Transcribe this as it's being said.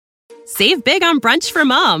Save big on brunch for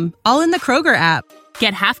mom, all in the Kroger app.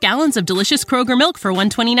 Get half gallons of delicious Kroger milk for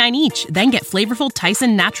 $1.29 each. Then get flavorful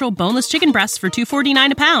Tyson natural boneless chicken breasts for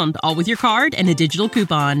 $2.49 a pound, all with your card and a digital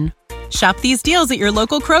coupon. Shop these deals at your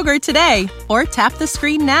local Kroger today, or tap the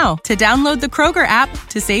screen now to download the Kroger app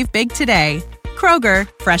to save big today. Kroger,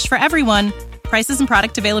 fresh for everyone. Prices and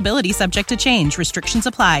product availability subject to change. Restrictions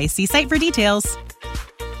apply. See site for details.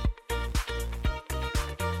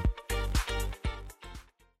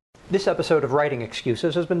 This episode of Writing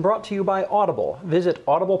Excuses has been brought to you by Audible. Visit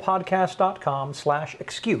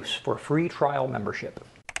audiblepodcast.com/excuse for a free trial membership.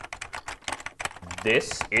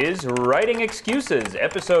 This is Writing Excuses,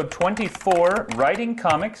 episode 24, Writing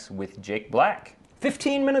Comics with Jake Black.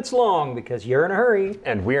 15 minutes long because you're in a hurry.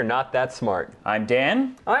 And we're not that smart. I'm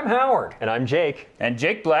Dan. I'm Howard. And I'm Jake. And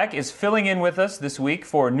Jake Black is filling in with us this week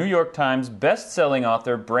for New York Times best-selling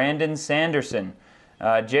author Brandon Sanderson.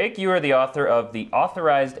 Jake, you are the author of The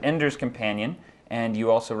Authorized Ender's Companion, and you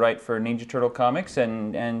also write for Ninja Turtle Comics,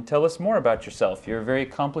 and tell us more about yourself. You're a very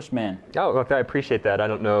accomplished man. Oh, look, I appreciate that. I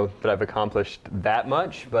don't know that I've accomplished that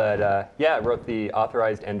much, but yeah, I wrote The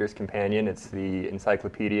Authorized Ender's Companion. It's the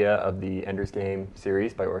encyclopedia of the Ender's Game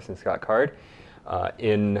series by Orson Scott Card,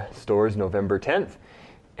 in stores November 10th.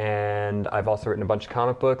 And I've also written a bunch of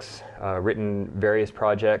comic books, written various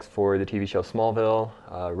projects for the TV show Smallville,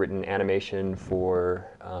 written animation for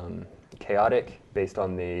Chaotic, based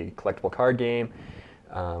on the collectible card game,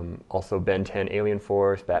 also Ben 10 Alien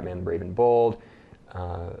Force, Batman the Brave and Bold,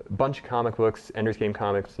 a bunch of comic books, Ender's Game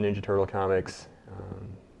comics, Ninja Turtle comics,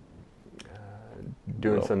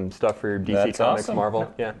 doing some stuff for DC Comics, awesome. Marvel.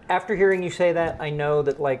 Now, yeah. After hearing you say that, I know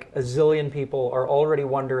that like a zillion people are already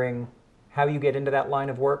wondering how you get into that line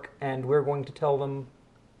of work, and we're going to tell them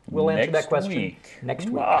we'll answer that question next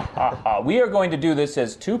week. We are going to do this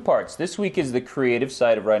as two parts. This week is the creative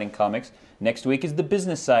side of writing comics. Next week is the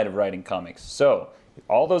business side of writing comics. So,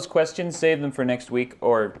 all those questions, save them for next week,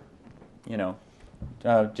 or,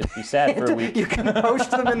 just be sad for a week. You can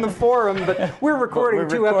post them in the forum, but we're recording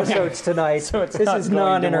two episodes tonight. So this is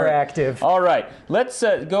non-interactive. All right, let's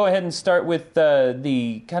go ahead and start with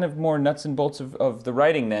the kind of more nuts and bolts of the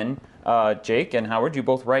writing then. Jake and Howard, you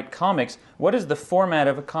both write comics. What is the format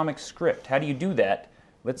of a comic script? How do you do that?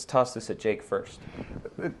 Let's toss this at Jake first.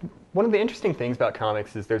 One of the interesting things about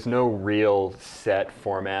comics is there's no real set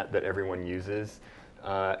format that everyone uses.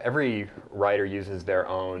 Every writer uses their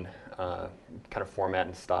own kind of format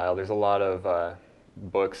and style. There's a lot of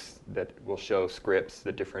books that will show scripts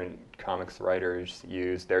that different comics writers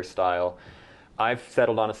use, their style. I've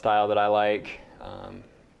settled on a style that I like.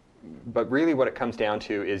 But really what it comes down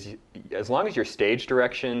to is as long as your stage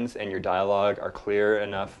directions and your dialogue are clear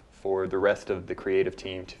enough for the rest of the creative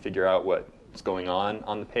team to figure out what's going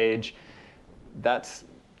on the page, that's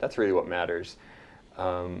really what matters.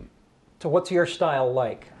 So what's your style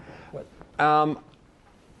like? I'm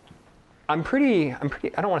pretty,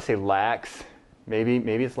 I don't want to say lax. Maybe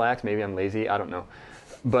it's lax, maybe I'm lazy, I don't know.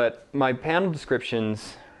 But my panel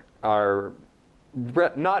descriptions are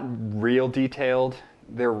not real detailed.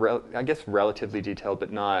 They're, I guess, relatively detailed,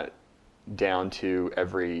 but not down to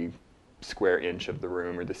every square inch of the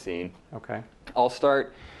room or the scene. Okay. I'll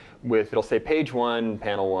start with, it'll say page 1,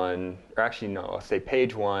 panel 1, or actually no, I'll say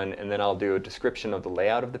page 1, and then I'll do a description of the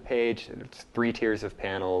layout of the page. It's 3 tiers of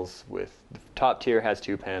panels, with the top tier has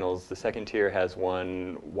 2 panels, the second tier has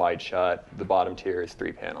 1 wide shot, the bottom tier is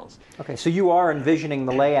 3 panels. Okay, so you are envisioning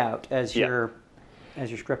the layout as you're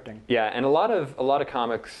scripting. Yeah, and a lot of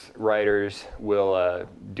comics writers will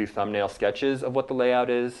do thumbnail sketches of what the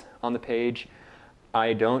layout is on the page.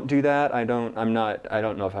 I don't do that. I don't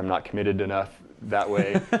know if I'm not committed enough that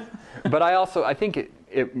way. But I think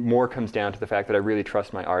it more comes down to the fact that I really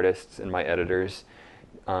trust my artists and my editors.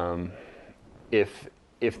 If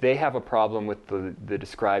they have a problem with the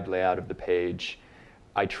described layout of the page,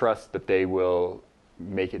 I trust that they will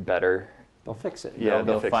make it better. They'll fix it. Yeah,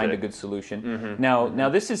 they'll find a good solution. Mm-hmm. Now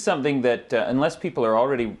this is something that unless people are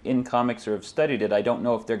already in comics or have studied it, I don't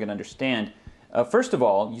know if they're going to understand. First of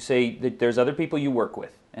all, you say that there's other people you work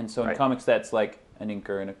with, and so in comics that's like an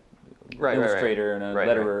inker and a illustrator and a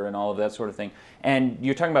letterer and all of that sort of thing. And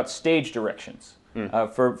you're talking about stage directions.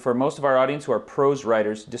 For most of our audience who are prose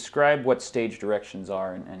writers, describe what stage directions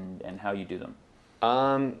are and how you do them.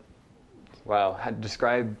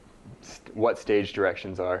 Describe what stage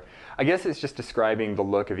directions are. I guess it's just describing the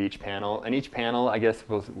look of each panel. And each panel, I guess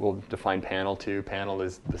we'll define panel too. Panel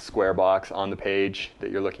is the square box on the page that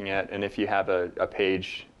you're looking at. And if you have a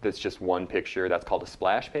page that's just one picture, that's called a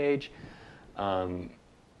splash page.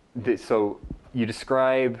 So you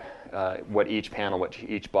describe what each panel, what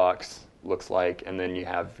each box looks like, and then you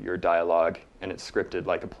have your dialogue, and it's scripted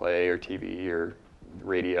like a play or TV or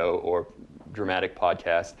radio or dramatic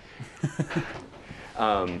podcast.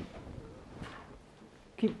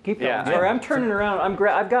 Keep going. Sorry, I'm turning around.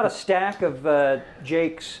 I've got a stack of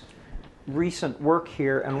Jake's recent work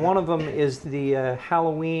here, and one of them is the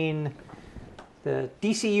the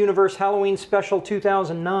DC Universe Halloween Special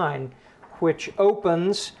 2009, which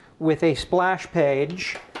opens with a splash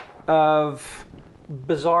page of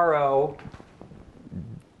Bizarro.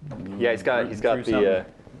 Yeah, he's got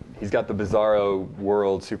the Bizarro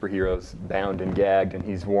world superheroes bound and gagged, and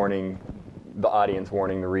he's warning the audience,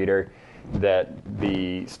 warning the reader that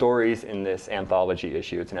the stories in this anthology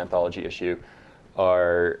issue, it's an anthology issue,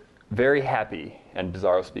 are very happy. And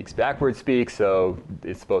Bizarro speaks backward speak, so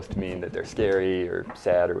it's supposed to mean that they're scary or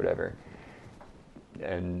sad or whatever.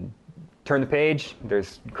 And turn the page,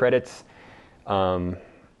 there's credits.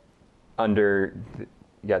 Under, you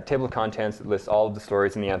got table of contents that lists all of the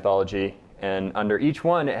stories in the anthology, and under each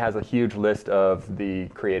one it has a huge list of the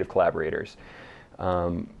creative collaborators.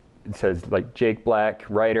 It says like Jake Black,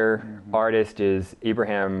 writer, artist is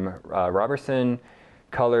Abraham Robertson,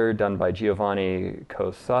 color done by Giovanni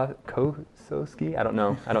Kosowski. I don't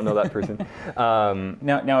know that person.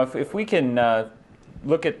 Now, if we can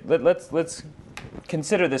look at let's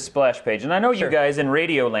consider this splash page, and I know you guys in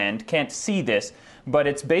Radio Land can't see this, but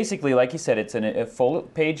it's basically, like you said, it's a full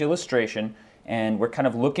page illustration, and we're kind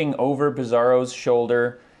of looking over Bizarro's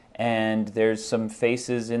shoulder, and there's some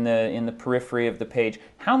faces in the periphery of the page.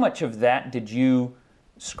 How much of that did you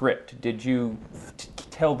script? Did you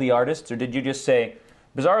tell the artists, or did you just say,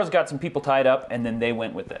 Bizarro's got some people tied up, and then they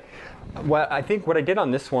went with it? Well, I think what I did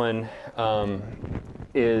on this one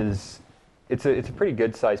is it's a pretty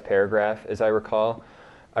good sized paragraph, as I recall.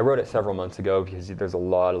 I wrote it several months ago because there's a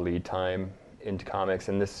lot of lead time into comics,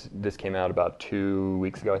 and this came out about 2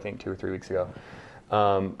 weeks ago, I think 2 or 3 weeks ago.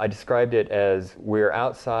 I described it as we're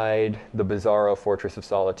outside the Bizarro Fortress of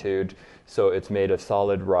Solitude, so it's made of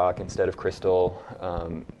solid rock instead of crystal,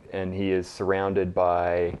 and he is surrounded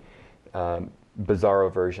by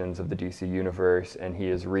Bizarro versions of the DC Universe, and he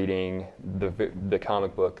is reading the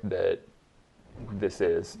comic book that this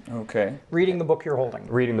is. Okay. Reading the book you're holding.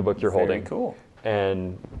 Reading the book you're holding. Very cool.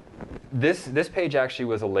 And this page actually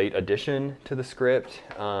was a late addition to the script.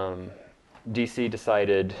 DC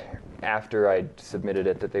decided after I submitted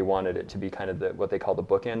it that they wanted it to be kind of what they call the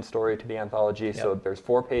bookend story to the anthology. Yep. So there's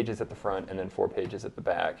 4 pages at the front and then 4 pages at the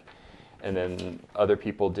back. And then other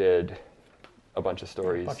people did a bunch of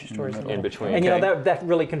stories in between. And that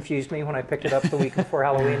really confused me when I picked it up the week before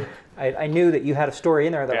Halloween. I knew that you had a story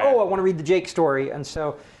in there. I thought, I want to read the Jake story. And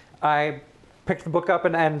so I picked the book up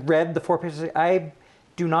and read the 4 pages. I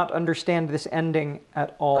do not understand this ending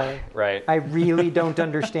at all. Right. I really don't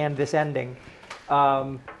understand this ending.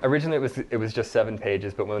 Originally it was just 7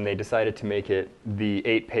 pages, but when they decided to make it the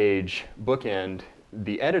 8-page bookend,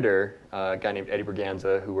 the editor, a guy named Eddie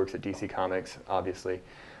Berganza, who works at DC Comics, obviously,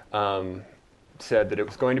 said that it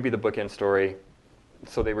was going to be the bookend story,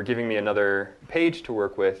 so they were giving me another page to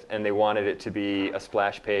work with, and they wanted it to be a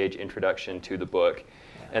splash page introduction to the book.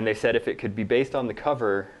 And they said if it could be based on the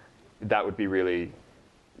cover, that would be really,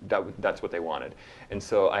 that's what they wanted. And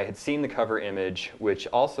so I had seen the cover image, which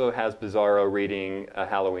also has Bizarro reading a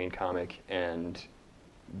Halloween comic and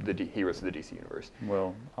the heroes of the DC Universe.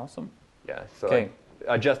 Well, awesome. Yeah, so I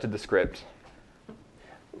adjusted the script.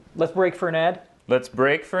 Let's break for an ad. Let's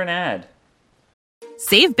break for an ad.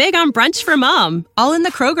 Save big on brunch for mom, all in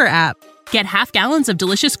the Kroger app. Get half gallons of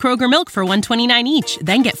delicious Kroger milk for $1.29 each.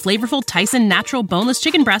 Then get flavorful Tyson natural boneless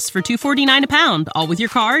chicken breasts for $2.49 a pound, all with your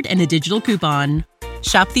card and a digital coupon.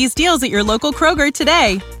 Shop these deals at your local Kroger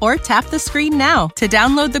today, or tap the screen now to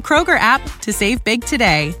download the Kroger app to save big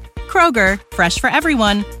today. Kroger, fresh for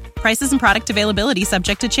everyone. Prices and product availability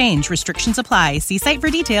subject to change. Restrictions apply. See site for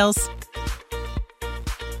details.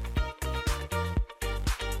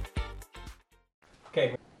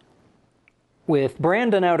 Okay. With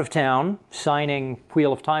Brandon out of town signing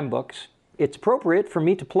Wheel of Time books, it's appropriate for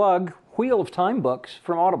me to plug Wheel of Time books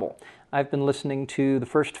from Audible. I've been listening to the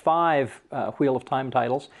first 5 Wheel of Time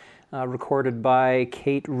titles, recorded by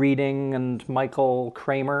Kate Reading and Michael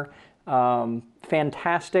Kramer.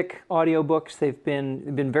 Fantastic audiobooks. They've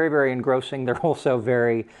been very, very engrossing. They're also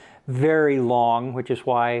very, very long, which is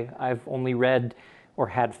why I've only read or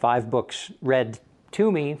had 5 books read to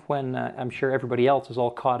me when I'm sure everybody else is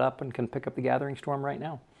all caught up and can pick up The Gathering Storm right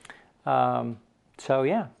now. So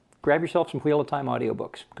yeah, grab yourself some Wheel of Time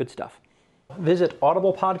audiobooks. Good stuff. Visit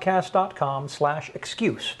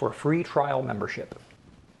audiblepodcast.com/excuse for a free trial membership.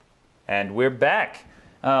 And we're back.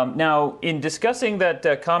 Now, in discussing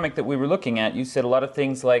that comic that we were looking at, you said a lot of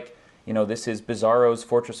things like, this is Bizarro's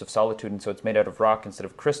Fortress of Solitude, and so it's made out of rock instead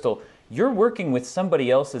of crystal. You're working with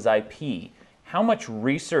somebody else's IP. How much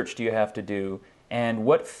research do you have to do, and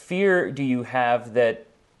what fear do you have that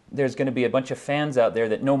there's going to be a bunch of fans out there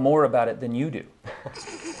that know more about it than you do?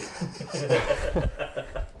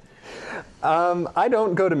 I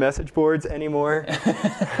don't go to message boards anymore.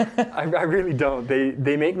 I really don't.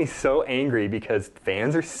 They make me so angry because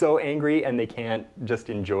fans are so angry and they can't just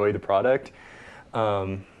enjoy the product.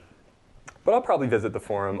 But I'll probably visit the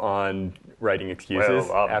forum on writing excuses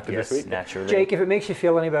after this week. Naturally. Jake, if it makes you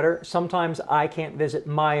feel any better, sometimes I can't visit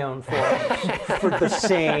my own forums for the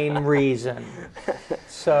same reason.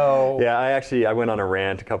 So yeah, I went on a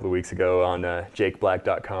rant a couple of weeks ago on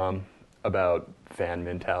jakeblack.com about fan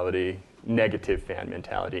mentality, negative fan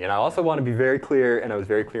mentality. And I also want to be very clear, and I was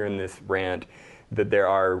very clear in this rant, that there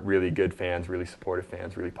are really good fans, really supportive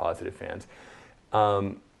fans, really positive fans.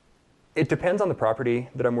 It depends on the property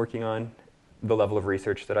that I'm working on, the level of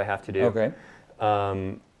research that I have to do. Okay.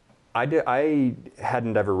 I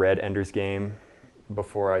hadn't ever read Ender's Game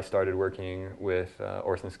before I started working with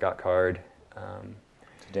Orson Scott Card.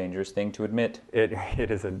 It's a dangerous thing to admit.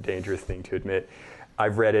 It is a dangerous thing to admit.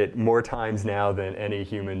 I've read it more times now than any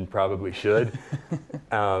human probably should,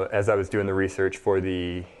 as I was doing the research for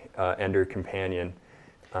the Ender Companion.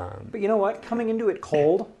 But you know what? Coming into it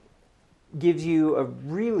cold gives you a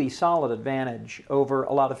really solid advantage over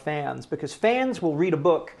a lot of fans, because fans will read a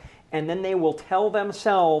book and then they will tell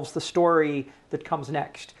themselves the story that comes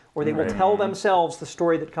next, or they will tell themselves the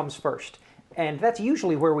story that comes first. And that's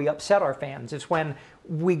usually where we upset our fans. It's when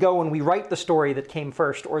we go and we write the story that came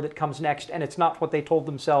first or that comes next, and it's not what they told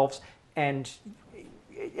themselves, and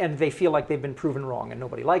they feel like they've been proven wrong, and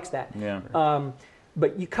nobody likes that. Yeah.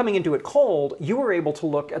 But you coming into it cold, you were able to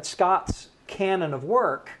look at Scott's canon of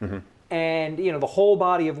work, and the whole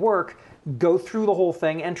body of work, go through the whole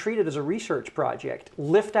thing and treat it as a research project,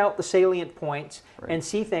 lift out the salient points, and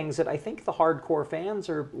see things that I think the hardcore fans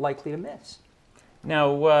are likely to miss.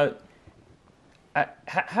 Now,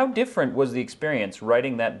 how different was the experience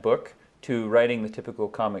writing that book to writing the typical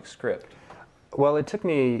comic script? Well, it took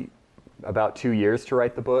me about 2 years to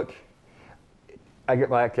write the book. I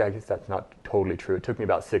guess that's not totally true. It took me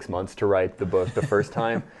about 6 months to write the book the first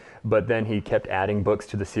time, but then he kept adding books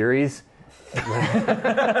to the series.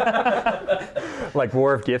 Like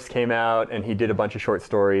War of Gifts came out, and he did a bunch of short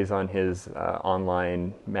stories on his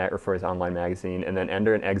online magazine, and then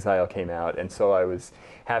Ender in Exile came out, and so I was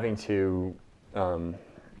having to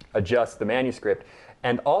adjust the manuscript.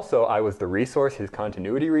 And also, I was the resource, his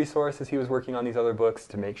continuity resource, as he was working on these other books,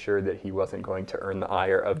 to make sure that he wasn't going to earn the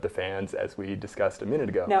ire of the fans, as we discussed a minute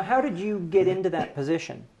ago. Now, how did you get into that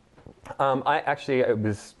position? It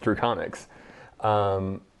was through comics.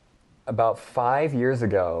 About 5 years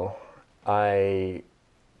ago, I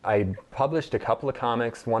published a couple of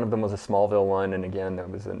comics. One of them was a Smallville one, and again, that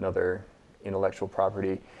was another intellectual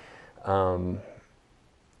property.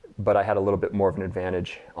 But I had a little bit more of an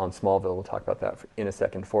advantage on Smallville. We'll talk about that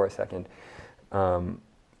for a second.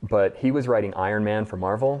 But he was writing Iron Man for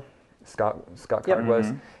Marvel, Scott Card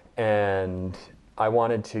was, and I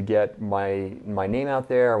wanted to get my name out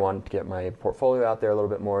there. I wanted to get my portfolio out there a little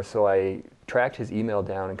bit more, so I tracked his email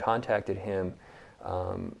down and contacted him,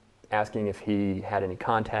 asking if he had any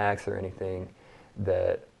contacts or anything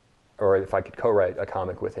or if I could co-write a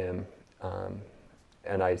comic with him.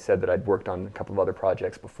 And I said that I'd worked on a couple of other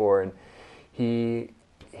projects before, and he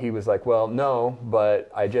was like, well, no, but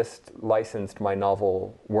I just licensed my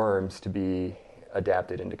novel Worms to be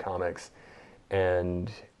adapted into comics,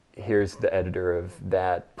 and here's the editor of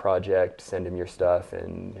that project, send him your stuff,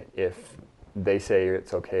 and if they say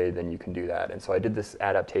it's okay, then you can do that. And so I did this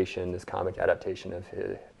comic adaptation of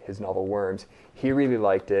his novel Worms. He really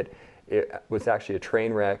liked it. It was actually a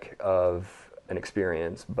train wreck of an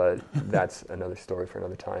experience, but that's another story for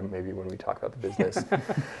another time, maybe when we talk about the business.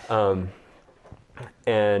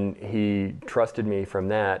 And he trusted me from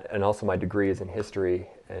that, and also my degree is in history,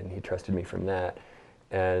 and he trusted me from that,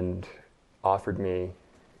 and offered me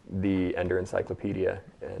the Ender Encyclopedia.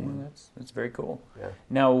 And that's very cool. Yeah.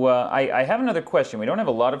 Now, I have another question. We don't have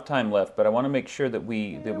a lot of time left, but I want to make sure that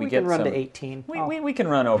we get we can run some... to 18. We can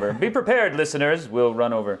run over. Be prepared, listeners. We'll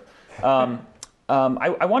run over.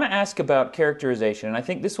 I want to ask about characterization, and I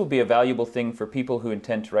think this will be a valuable thing for people who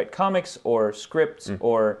intend to write comics or scripts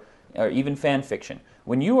or even fan fiction.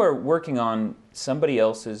 When you are working on somebody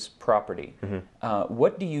else's property,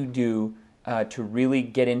 what do you do to really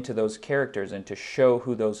get into those characters and to show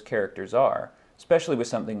who those characters are, especially with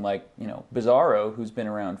something like Bizarro, who's been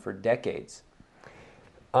around for decades?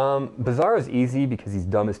 Bizarro's easy because he's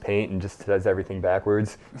dumb as paint and just does everything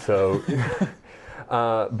backwards. So,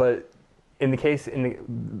 but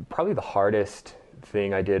probably the hardest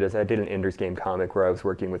thing I did is I did an Ender's Game comic where I was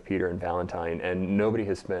working with Peter and Valentine, and nobody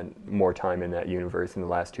has spent more time in that universe in the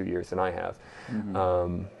last 2 years than I have.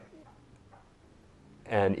 Mm-hmm.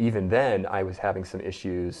 And even then, I was having some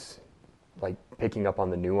issues, like picking up on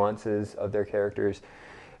the nuances of their characters.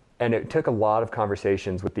 And it took a lot of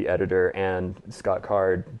conversations with the editor and Scott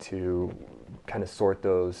Card to kind of sort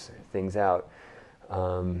those things out.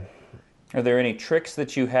 Are there any tricks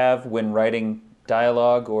that you have when writing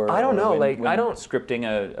dialogue, or I don't know, when scripting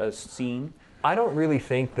a scene? I don't really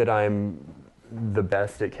think that I'm the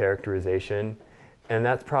best at characterization, and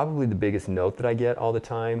that's probably the biggest note that I get all the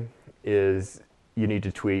time is you need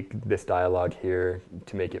to tweak this dialogue here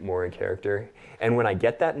to make it more in character. And when I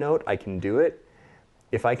get that note, I can do it.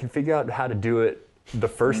 If I can figure out how to do it the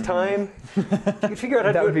first time, you can figure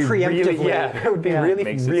out how to do it preemptively. Really, it would be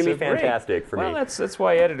really fantastic for me. Well, that's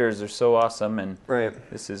why editors are so awesome, and right.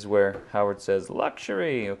 This is where Howard says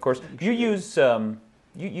luxury. Of course, you use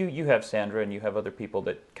you have Sandra and you have other people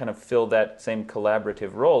that kind of fill that same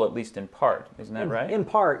collaborative role, at least in part. Isn't that right? In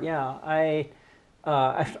part, yeah. I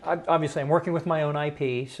obviously I'm working with my own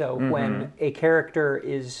IP, so when a character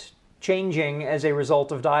is changing as a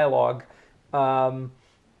result of dialogue,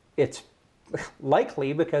 it's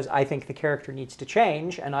likely because I think the character needs to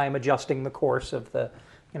change, and I'm adjusting the course of the,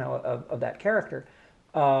 of that character.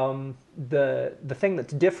 The thing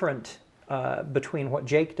that's different between what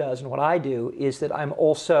Jake does and what I do is that I'm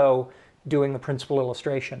also doing the principal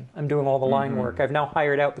illustration. I'm doing all the line work. I've now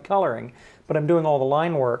hired out the coloring, but I'm doing all the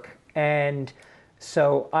line work, and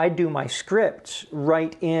so I do my scripts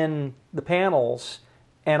right in the panels.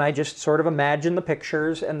 And I just sort of imagine the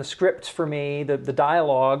pictures, and the scripts for me, the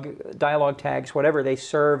dialogue tags, whatever, they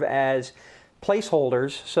serve as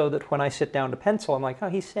placeholders so that when I sit down to pencil, I'm like, oh,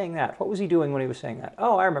 he's saying that. What was he doing when he was saying that?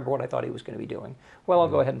 Oh, I remember what I thought he was going to be doing. Well, I'll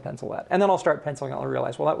go ahead and pencil that. And then I'll start penciling and I'll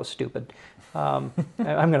realize, well, that was stupid. I'm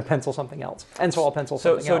going to pencil something else. And so I'll pencil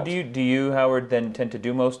something else. So do you, Howard, then tend to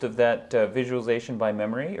do most of that visualization by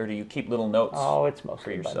memory, or do you keep little notes it's mostly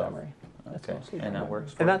for yourself? by memory. Okay, and that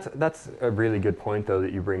works for you. And that's a really good point, though,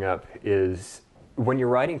 that you bring up, is when you're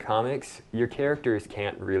writing comics, your characters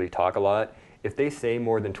can't really talk a lot. If they say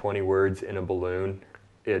more than 20 words in a balloon,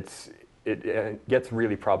 it gets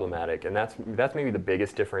really problematic. And that's maybe the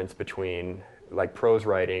biggest difference between like prose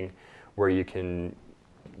writing, where you can,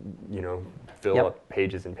 fill up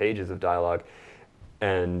pages and pages of dialogue,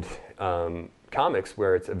 and comics,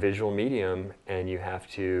 where it's a visual medium and you have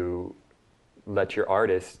to let your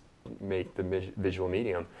artist make the visual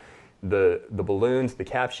medium. The balloons, the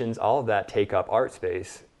captions, all of that take up art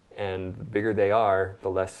space, and the bigger they are, the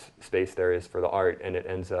less space there is for the art, and it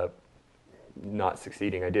ends up not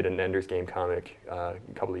succeeding. I did an Ender's Game comic a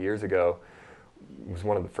couple of years ago. It was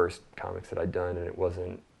one of the first comics that I'd done,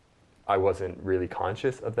 and I wasn't really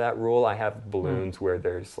conscious of that rule. I have balloons where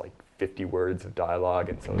there's like 50 words of dialogue,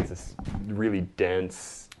 and so it's this really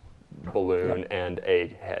dense balloon and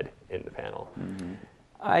a head in the panel. Mm-hmm.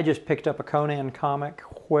 I just picked up a Conan comic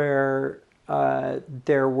where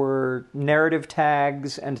there were narrative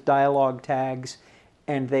tags and dialogue tags,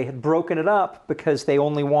 and they had broken it up because they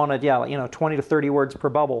only wanted 20 to 30 words per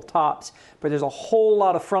bubble tops. But there's a whole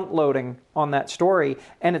lot of front loading on that story,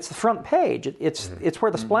 and it's the front page. It's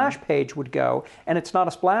where the splash page would go, and it's not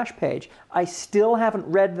a splash page. I still haven't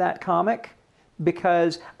read that comic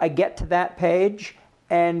because I get to that page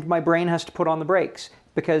and my brain has to put on the brakes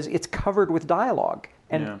because it's covered with dialogue.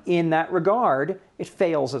 And in that regard, it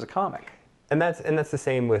fails as a comic. And that's the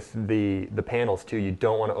same with the panels too. You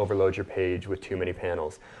don't want to overload your page with too many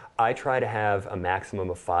panels. I try to have a maximum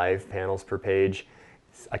of 5 panels per page,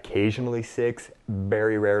 occasionally 6,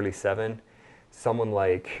 very rarely 7. Someone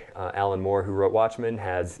like Alan Moore, who wrote Watchmen,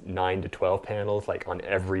 has 9 to 12 panels, like on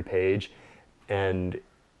every page, and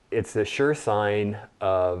it's a sure sign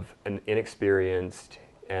of an inexperienced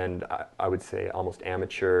and I would say almost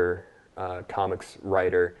amateur comics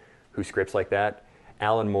writer who scripts like that.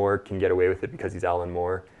 Alan Moore can get away with it because he's Alan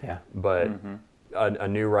Moore. Yeah. But a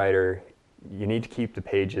new writer, you need to keep the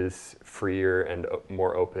pages freer and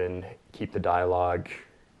more open, keep the dialogue.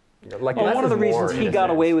 One of the reasons he got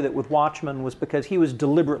away with it with Watchmen was because he was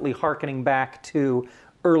deliberately hearkening back to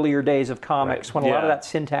earlier days of comics when a lot of that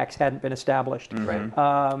syntax hadn't been established. Right.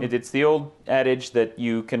 It's the old adage that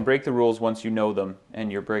you can break the rules once you know them,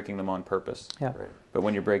 and you're breaking them on purpose. Yeah. Right. But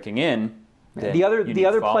when you're breaking in, the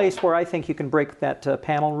other place where I think you can break that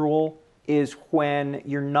panel rule is when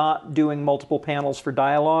you're not doing multiple panels for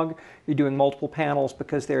dialogue. You're doing multiple panels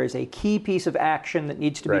because there is a key piece of action that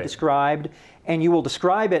needs to be described, and you will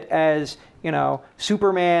describe it as,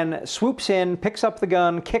 Superman swoops in, picks up the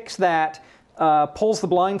gun, kicks that, pulls the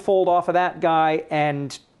blindfold off of that guy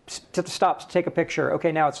and stops to take a picture.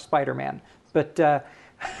 Okay, now it's Spider-Man. But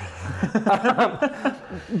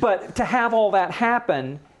but to have all that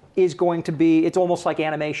happen is going to be, it's almost like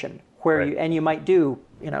animation, where you might do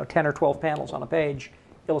 10 or 12 panels on a page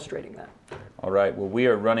illustrating that. All right, well, we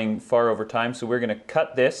are running far over time, so we're going to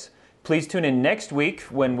cut this. Please tune in next week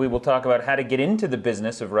when we will talk about how to get into the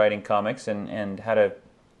business of writing comics and how to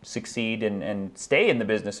succeed and stay in the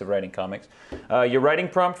business of writing comics. Your writing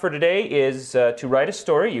prompt for today is to write a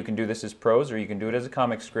story. You can do this as prose or you can do it as a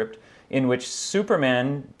comic script in which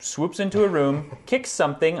Superman swoops into a room, kicks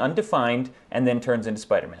something undefined, and then turns into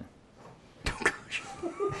Spider-Man.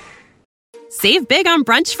 Save big on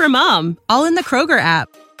brunch for mom, all in the Kroger app.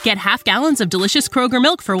 Get half gallons of delicious Kroger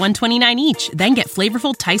milk for $1.29 each. Then get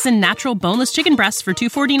flavorful Tyson natural boneless chicken breasts for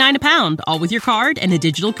 $2.49 a pound, all with your card and a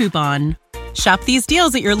digital coupon. Shop these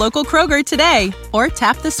deals at your local Kroger today, or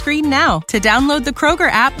tap the screen now to download the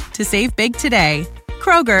Kroger app to save big today.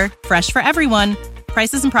 Kroger, fresh for everyone.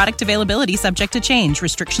 Prices and product availability subject to change.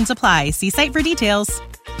 Restrictions apply. See site for details.